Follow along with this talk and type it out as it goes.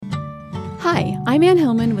Hi, I'm Ann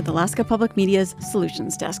Hillman with Alaska Public Media's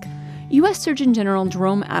Solutions Desk. U.S. Surgeon General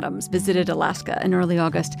Jerome Adams visited Alaska in early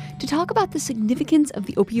August to talk about the significance of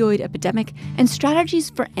the opioid epidemic and strategies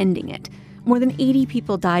for ending it. More than 80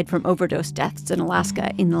 people died from overdose deaths in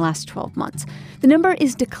Alaska in the last 12 months. The number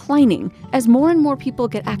is declining as more and more people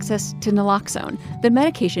get access to naloxone, the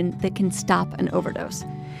medication that can stop an overdose.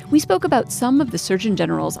 We spoke about some of the Surgeon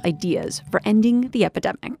General's ideas for ending the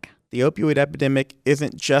epidemic. The opioid epidemic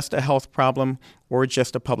isn't just a health problem or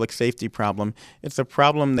just a public safety problem. It's a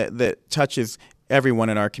problem that touches everyone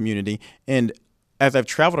in our community. And as I've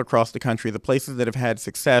traveled across the country, the places that have had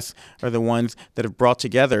success are the ones that have brought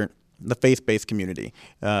together the faith-based community,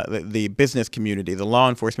 the business community, the law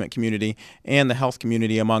enforcement community, and the health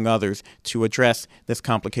community, among others, to address this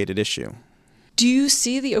complicated issue. Do you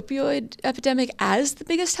see the opioid epidemic as the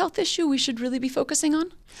biggest health issue we should really be focusing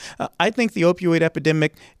on? I think the opioid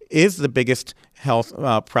epidemic is the biggest health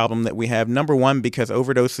problem that we have. Number one, because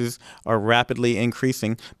overdoses are rapidly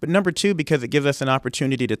increasing. But number two, because it gives us an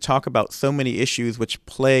opportunity to talk about so many issues which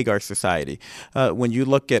plague our society. When you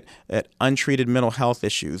look at untreated mental health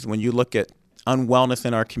issues, when you look at unwellness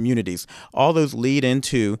in our communities, all those lead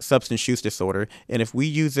into substance use disorder. And if we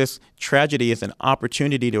use this tragedy as an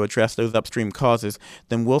opportunity to address those upstream causes,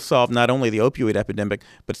 then we'll solve not only the opioid epidemic,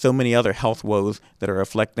 but so many other health woes that are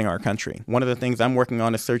afflicting our country. One of the things I'm working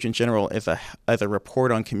on as Surgeon General is a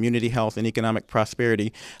report on community health and economic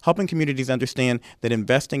prosperity, helping communities understand that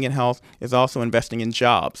investing in health is also investing in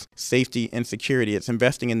jobs, safety, and security. It's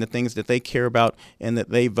investing in the things that they care about and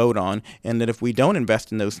that they vote on, and that if we don't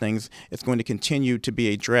invest in those things, it's going to continue to be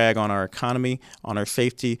a drag on our economy, on our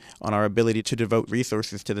safety, on our ability to devote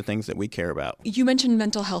resources to the things that we care about. You mentioned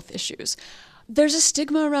mental health issues. There's a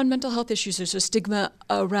stigma around mental health issues. There's a stigma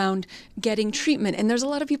around getting treatment. And there's a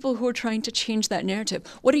lot of people who are trying to change that narrative.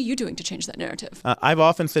 What are you doing to change that narrative? I've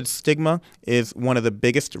often said stigma is one of the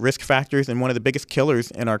biggest risk factors and one of the biggest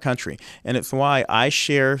killers in our country. And it's why I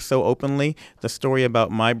share so openly the story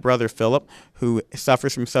about my brother Philip, who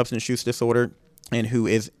suffers from substance use disorder and who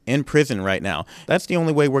is in prison right now. That's the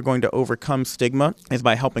only way we're going to overcome stigma, is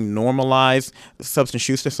by helping normalize substance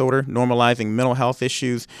use disorder, normalizing mental health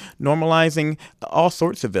issues, normalizing all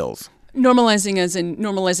sorts of ills. Normalizing as in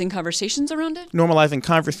normalizing conversations around it? Normalizing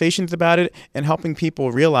conversations about it and helping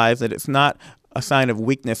people realize that it's not a sign of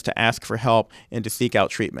weakness to ask for help and to seek out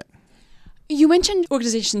treatment. You mentioned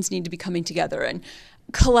organizations need to be coming together and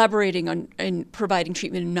collaborating on and providing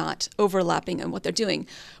treatment and not overlapping on what they're doing.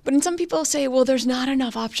 But some people say, well, there's not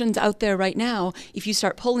enough options out there right now. If you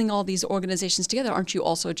start pulling all these organizations together, aren't you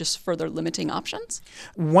also just further limiting options?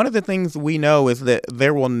 One of the things we know is that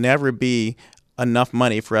there will never be enough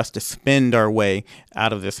money for us to spend our way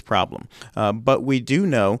out of this problem. But we do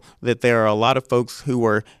know that there are a lot of folks who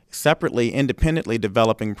are separately, independently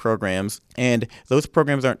developing programs, and those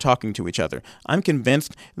programs aren't talking to each other. I'm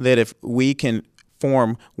convinced that if we can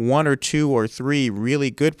form one or two or three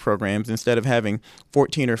really good programs instead of having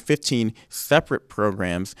 14 or 15 separate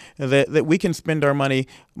programs, that we can spend our money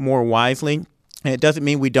more wisely. And it doesn't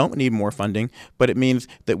mean we don't need more funding, but it means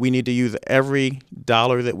that we need to use every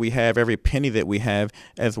dollar that we have, every penny that we have,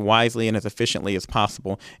 as wisely and as efficiently as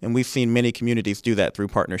possible. And we've seen many communities do that through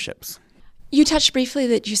partnerships. You touched briefly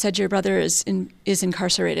that you said your brother is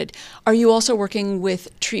incarcerated. Are you also working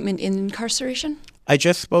with treatment in incarceration? I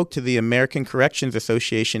just spoke to the American Corrections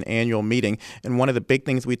Association annual meeting, and one of the big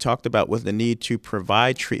things we talked about was the need to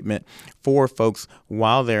provide treatment for folks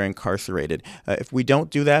while they're incarcerated. If we don't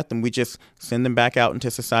do that, then we just send them back out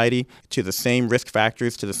into society to the same risk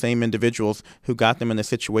factors, to the same individuals who got them in the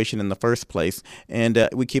situation in the first place, and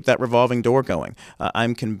we keep that revolving door going.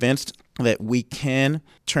 I'm convinced that we can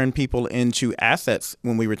turn people into assets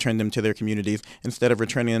when we return them to their communities instead of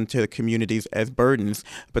returning them to the communities as burdens.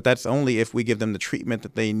 But that's only if we give them the treatment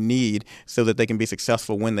that they need so that they can be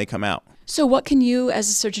successful when they come out. So what can you as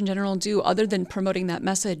a Surgeon General do other than promoting that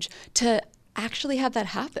message to actually have that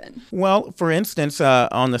happen? Well, for instance,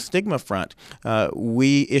 on the stigma front,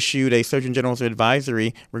 we issued a Surgeon General's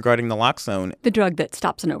advisory regarding naloxone. The drug that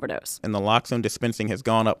stops an overdose. And naloxone dispensing has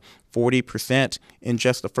gone up 40% in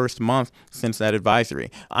just the first month since that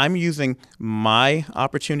advisory. I'm using my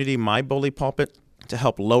opportunity, my bully pulpit, to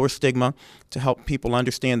help lower stigma, to help people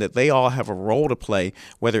understand that they all have a role to play,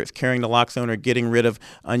 whether it's carrying naloxone or getting rid of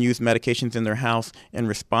unused medications in their house and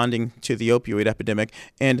responding to the opioid epidemic.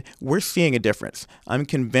 And we're seeing a difference. I'm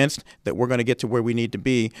convinced that we're going to get to where we need to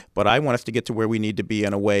be, but I want us to get to where we need to be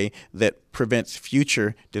in a way that prevents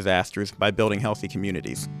future disasters by building healthy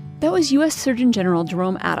communities. That was U.S. Surgeon General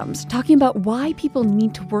Jerome Adams talking about why people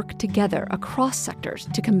need to work together across sectors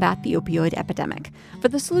to combat the opioid epidemic. For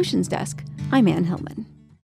the Solutions Desk, I'm Ann Hillman.